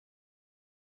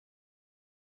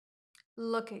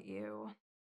Look at you,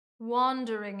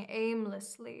 wandering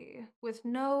aimlessly with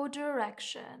no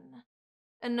direction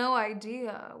and no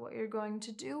idea what you're going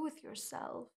to do with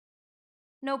yourself.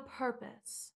 No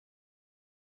purpose.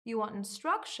 You want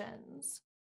instructions.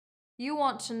 You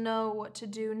want to know what to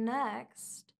do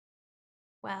next.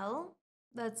 Well,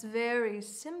 that's very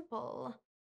simple.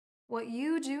 What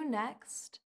you do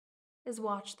next is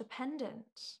watch the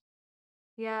pendant.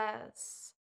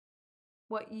 Yes.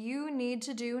 What you need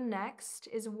to do next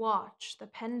is watch the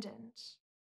pendant.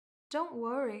 Don't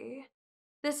worry.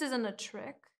 This isn't a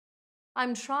trick.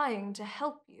 I'm trying to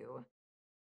help you.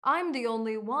 I'm the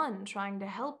only one trying to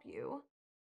help you.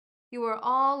 You are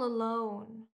all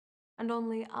alone, and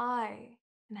only I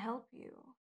can help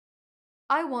you.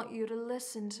 I want you to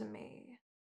listen to me,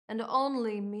 and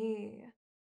only me.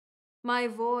 My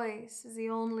voice is the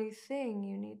only thing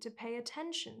you need to pay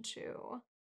attention to.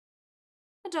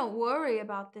 And don't worry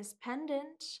about this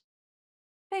pendant.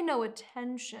 Pay no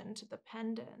attention to the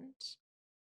pendant.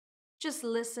 Just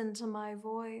listen to my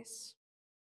voice.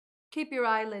 Keep your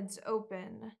eyelids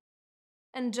open,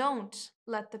 and don't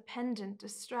let the pendant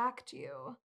distract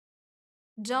you.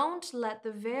 Don't let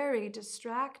the very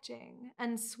distracting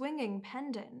and swinging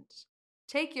pendant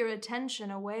take your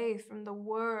attention away from the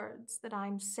words that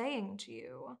I'm saying to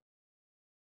you.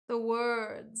 The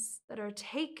words that are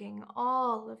taking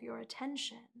all of your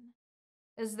attention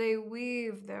as they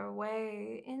weave their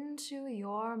way into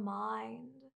your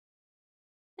mind.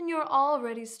 And you're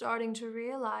already starting to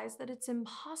realize that it's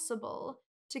impossible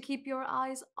to keep your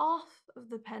eyes off of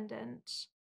the pendant.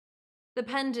 The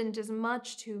pendant is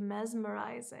much too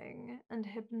mesmerizing and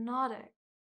hypnotic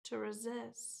to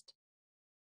resist.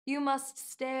 You must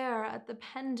stare at the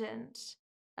pendant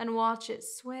and watch it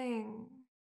swing,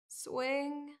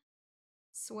 swing,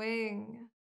 swing,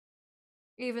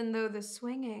 even though the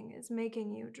swinging is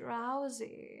making you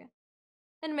drowsy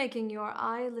and making your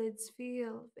eyelids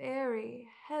feel very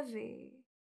heavy,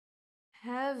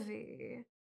 heavy,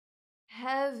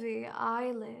 heavy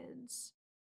eyelids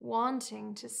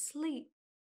wanting to sleep,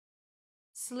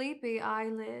 sleepy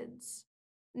eyelids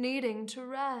needing to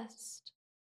rest.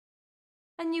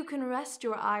 And you can rest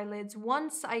your eyelids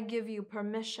once I give you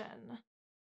permission.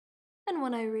 And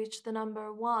when I reach the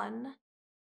number 1,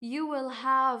 you will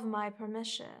have my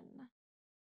permission.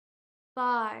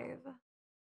 5,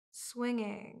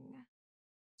 swinging,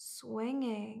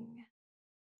 swinging,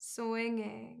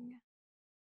 swinging.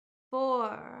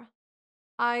 4,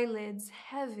 eyelids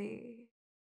heavy,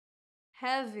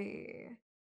 heavy,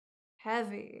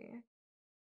 heavy.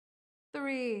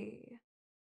 3,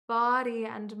 body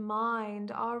and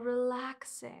mind are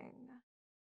relaxing,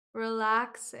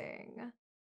 relaxing,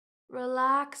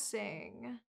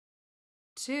 relaxing.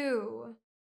 2,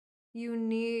 you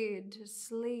need to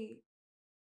sleep.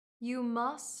 You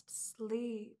must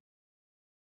sleep.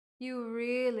 You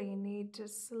really need to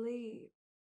sleep.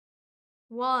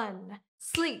 1,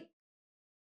 sleep.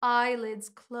 Eyelids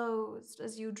closed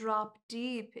as you drop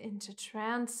deep into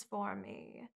trance for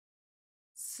me.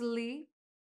 Sleep,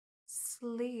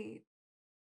 sleep,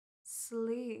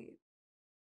 sleep.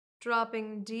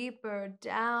 Dropping deeper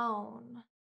down,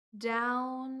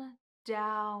 down,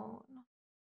 down.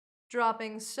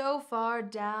 Dropping so far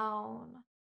down,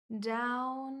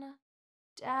 down,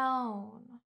 down.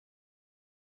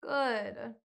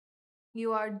 Good.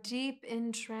 You are deep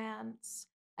in trance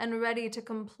and ready to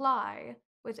comply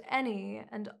with any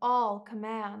and all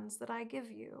commands that I give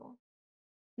you.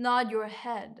 Nod your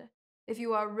head if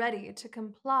you are ready to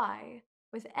comply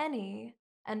with any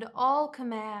and all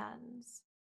commands.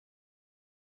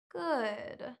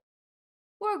 Good.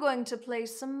 We're going to play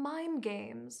some mind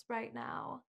games right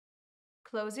now.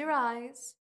 Close your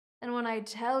eyes, and when I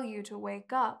tell you to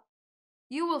wake up,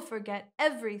 you will forget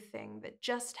everything that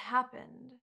just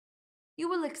happened. You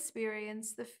will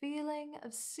experience the feeling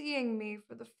of seeing me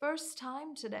for the first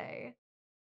time today.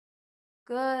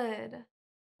 Good.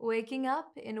 Waking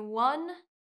up in 1,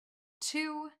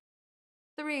 2,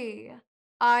 3.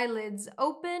 Eyelids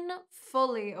open,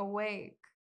 fully awake.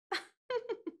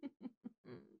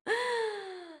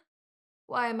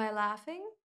 Why am I laughing?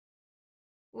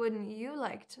 Wouldn't you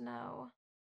like to know?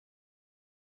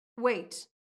 Wait,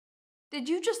 did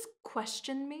you just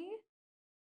question me?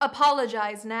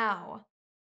 Apologize now.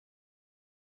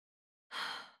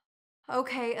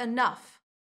 Okay, enough.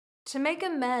 To make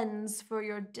amends for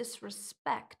your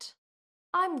disrespect,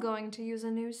 I'm going to use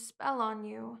a new spell on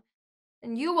you,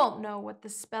 and you won't know what the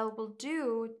spell will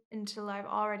do until I've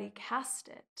already cast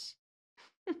it.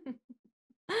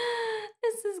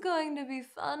 This is going to be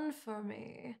fun for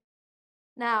me.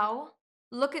 Now,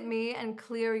 look at me and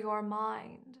clear your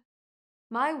mind.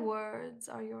 My words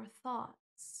are your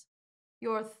thoughts.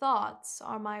 Your thoughts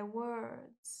are my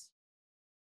words.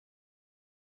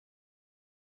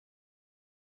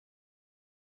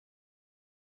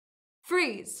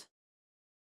 Freeze!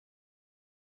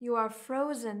 You are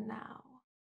frozen now,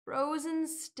 frozen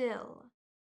still.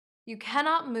 You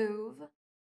cannot move.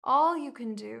 All you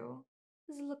can do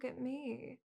is look at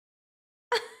me.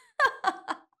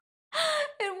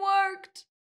 It worked!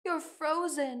 You're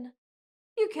frozen.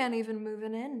 You can't even move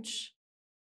an inch.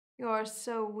 You're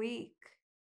so weak,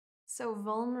 so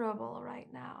vulnerable right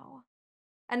now.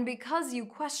 And because you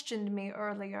questioned me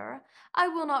earlier, I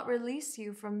will not release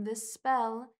you from this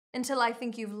spell until I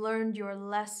think you've learned your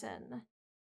lesson.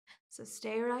 So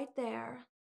stay right there,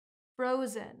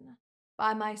 frozen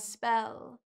by my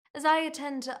spell, as I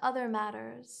attend to other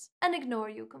matters and ignore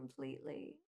you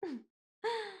completely. Mm.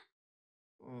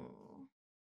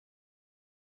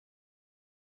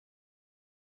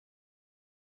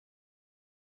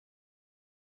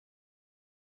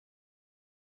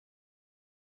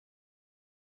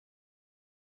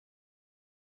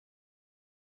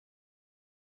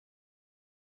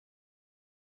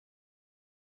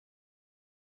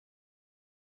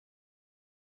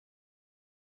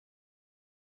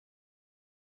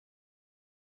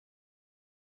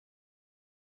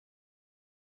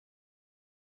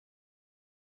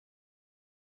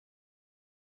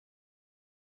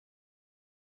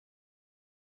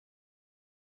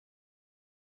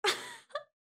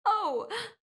 Oh,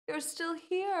 you're still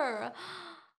here.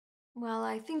 Well,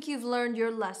 I think you've learned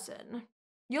your lesson.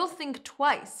 You'll think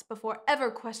twice before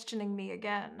ever questioning me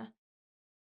again.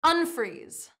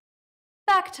 Unfreeze.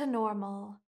 Back to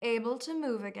normal. Able to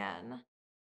move again.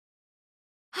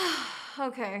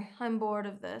 Okay, I'm bored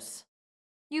of this.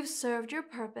 You've served your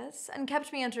purpose and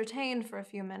kept me entertained for a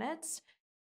few minutes.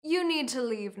 You need to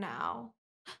leave now.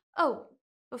 Oh,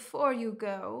 before you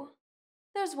go,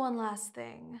 there's one last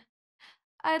thing.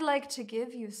 I'd like to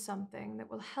give you something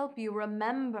that will help you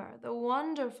remember the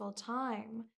wonderful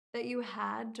time that you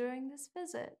had during this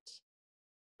visit.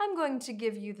 I'm going to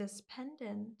give you this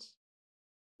pendant.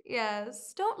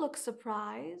 Yes, don't look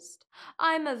surprised.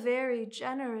 I'm a very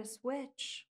generous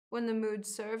witch when the mood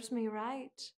serves me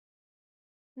right.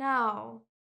 Now,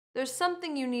 there's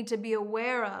something you need to be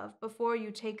aware of before you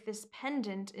take this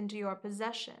pendant into your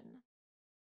possession.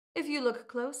 If you look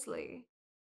closely,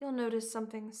 you'll notice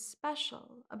something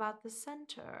special about the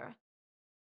center.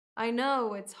 I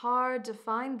know it's hard to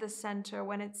find the center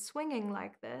when it's swinging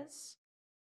like this,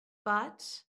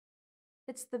 but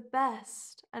it's the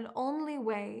best and only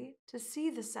way to see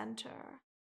the center.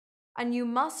 And you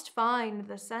must find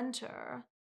the center.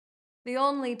 The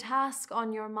only task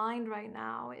on your mind right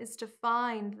now is to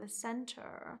find the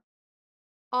center.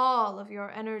 All of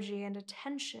your energy and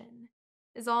attention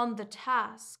is on the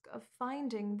task of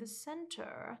finding the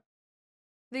center.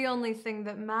 The only thing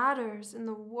that matters in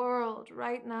the world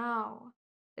right now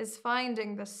is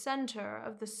finding the center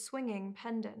of the swinging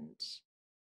pendant.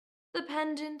 The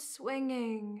pendant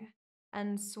swinging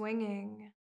and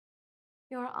swinging.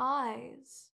 Your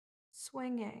eyes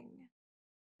swinging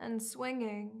and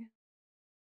swinging.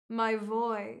 My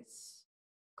voice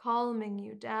calming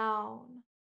you down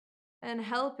and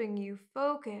helping you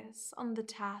focus on the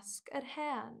task at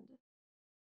hand.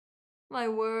 My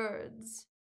words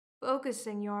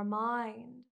focusing your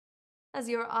mind as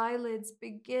your eyelids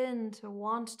begin to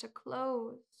want to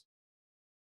close.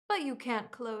 But you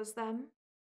can't close them.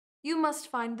 You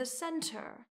must find the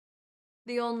center.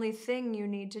 The only thing you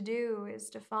need to do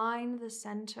is to find the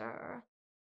center.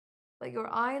 But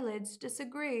your eyelids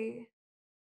disagree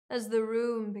as the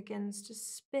room begins to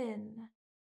spin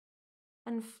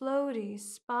and floaty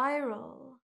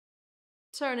spiral,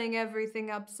 turning everything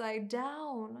upside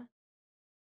down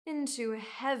into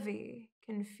heavy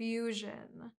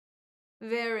confusion.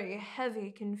 Very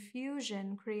heavy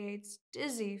confusion creates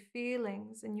dizzy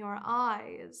feelings in your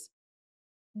eyes,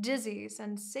 dizzy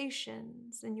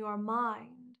sensations in your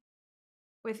mind,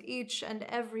 with each and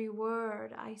every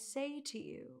word I say to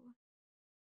you.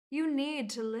 You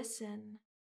need to listen.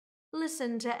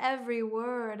 Listen to every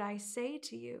word I say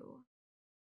to you.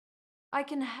 I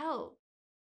can help.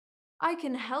 I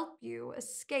can help you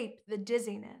escape the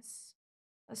dizziness,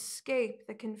 escape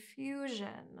the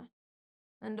confusion.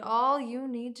 And all you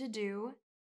need to do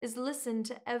is listen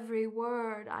to every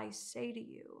word I say to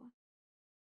you.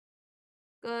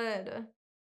 Good.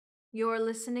 You're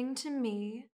listening to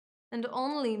me, and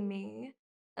only me,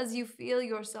 as you feel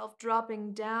yourself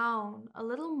dropping down a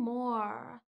little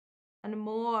more and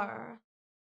more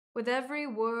with every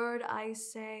word I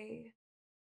say,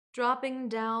 dropping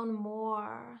down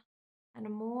more and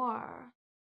more.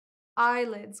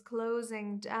 eyelids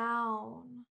closing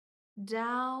down,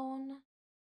 down,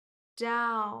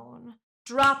 down,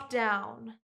 drop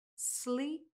down,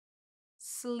 sleep,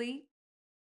 sleep,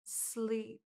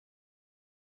 sleep.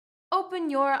 Open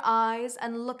your eyes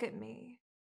and look at me.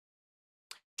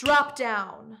 Drop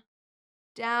down,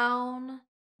 down,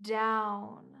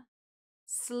 down,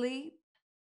 sleep,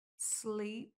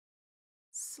 sleep,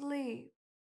 sleep.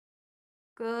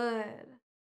 Good.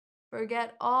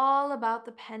 Forget all about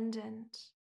the pendant.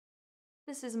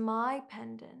 This is my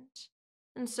pendant,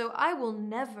 and so I will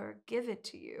never give it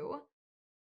to you.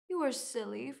 You are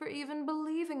silly for even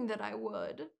believing that I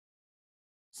would.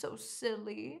 So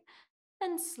silly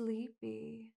and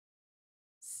sleepy.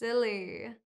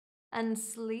 Silly and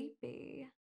sleepy.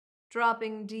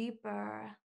 Dropping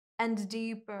deeper and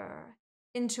deeper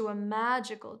into a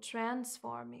magical trance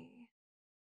for me.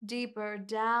 Deeper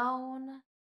down,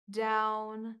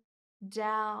 down,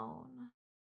 down.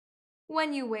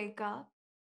 When you wake up,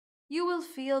 you will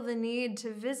feel the need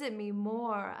to visit me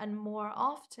more and more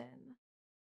often,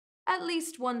 at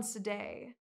least once a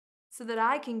day, so that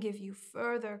I can give you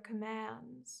further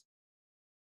commands.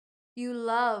 You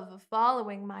love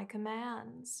following my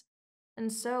commands,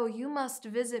 and so you must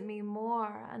visit me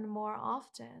more and more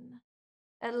often,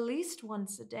 at least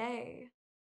once a day.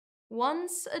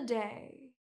 Once a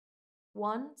day.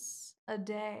 Once a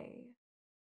day.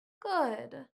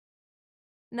 Good.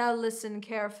 Now listen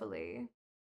carefully.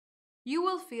 You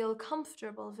will feel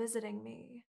comfortable visiting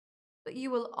me, but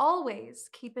you will always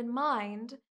keep in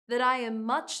mind that I am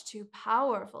much too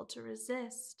powerful to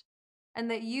resist, and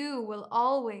that you will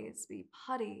always be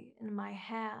putty in my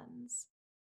hands.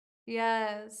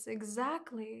 Yes,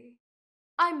 exactly.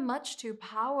 I'm much too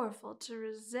powerful to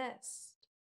resist,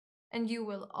 and you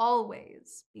will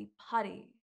always be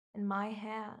putty in my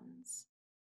hands.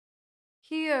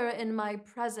 Here in my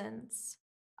presence,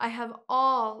 I have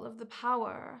all of the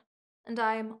power, and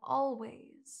I am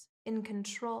always in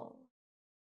control.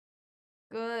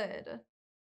 Good.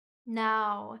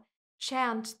 Now,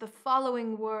 chant the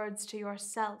following words to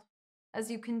yourself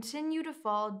as you continue to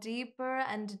fall deeper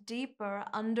and deeper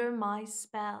under my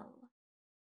spell.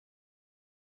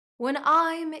 When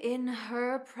I'm in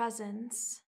her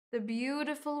presence, the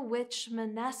beautiful witch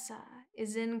Manessa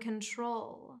is in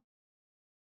control.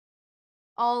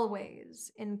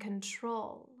 Always in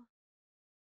control.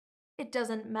 It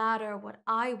doesn't matter what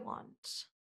I want,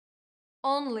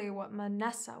 only what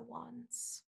Manessa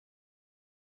wants.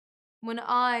 When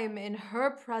I'm in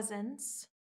her presence,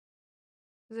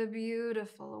 the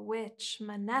beautiful witch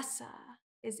Manessa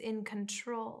is in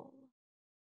control.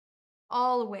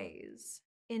 Always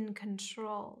in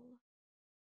control.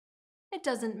 It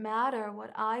doesn't matter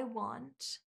what I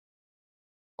want,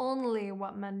 only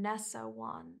what Manessa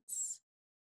wants.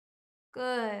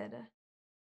 Good.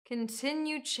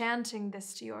 Continue chanting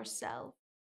this to yourself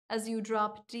as you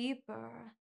drop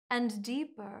deeper and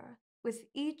deeper with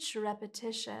each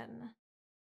repetition,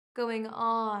 going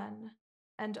on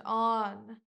and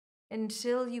on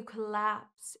until you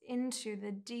collapse into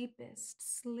the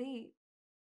deepest sleep.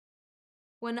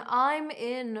 When I'm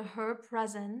in her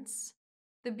presence,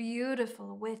 the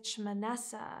beautiful witch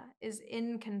Manessa is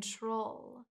in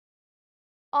control,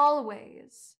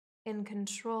 always in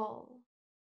control.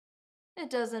 It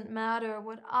doesn't matter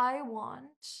what I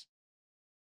want,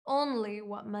 only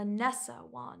what Manessa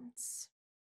wants.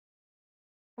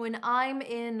 When I'm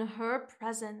in her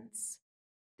presence,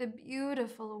 the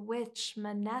beautiful witch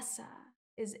Manessa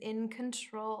is in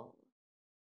control,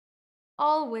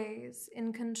 always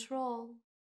in control.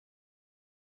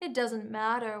 It doesn't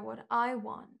matter what I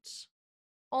want,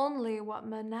 only what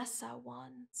Manessa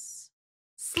wants.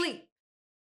 Sleep,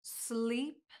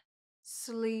 sleep,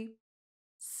 sleep,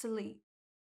 sleep.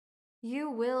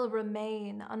 You will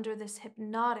remain under this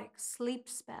hypnotic sleep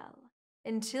spell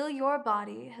until your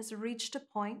body has reached a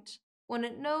point when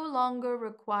it no longer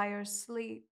requires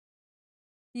sleep.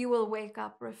 You will wake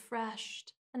up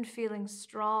refreshed and feeling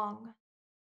strong.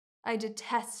 I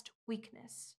detest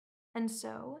weakness, and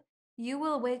so you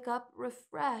will wake up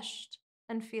refreshed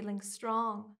and feeling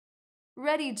strong,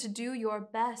 ready to do your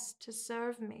best to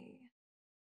serve me.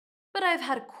 But I've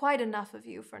had quite enough of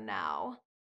you for now,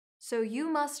 so you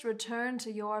must return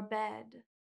to your bed.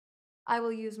 I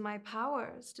will use my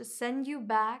powers to send you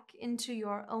back into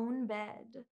your own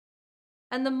bed.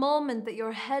 And the moment that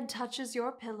your head touches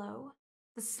your pillow,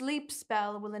 the sleep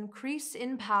spell will increase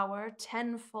in power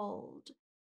tenfold,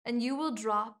 and you will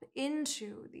drop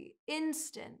into the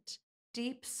instant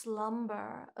deep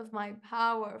slumber of my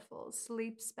powerful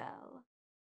sleep spell.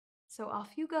 So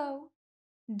off you go,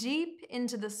 deep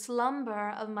into the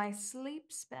slumber of my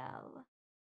sleep spell.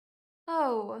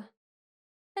 Oh,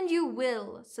 And you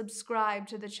will subscribe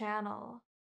to the channel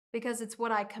because it's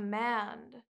what I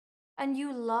command, and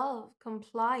you love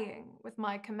complying with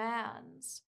my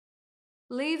commands.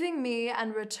 Leaving me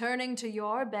and returning to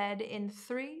your bed in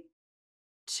 3,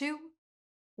 2,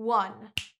 1.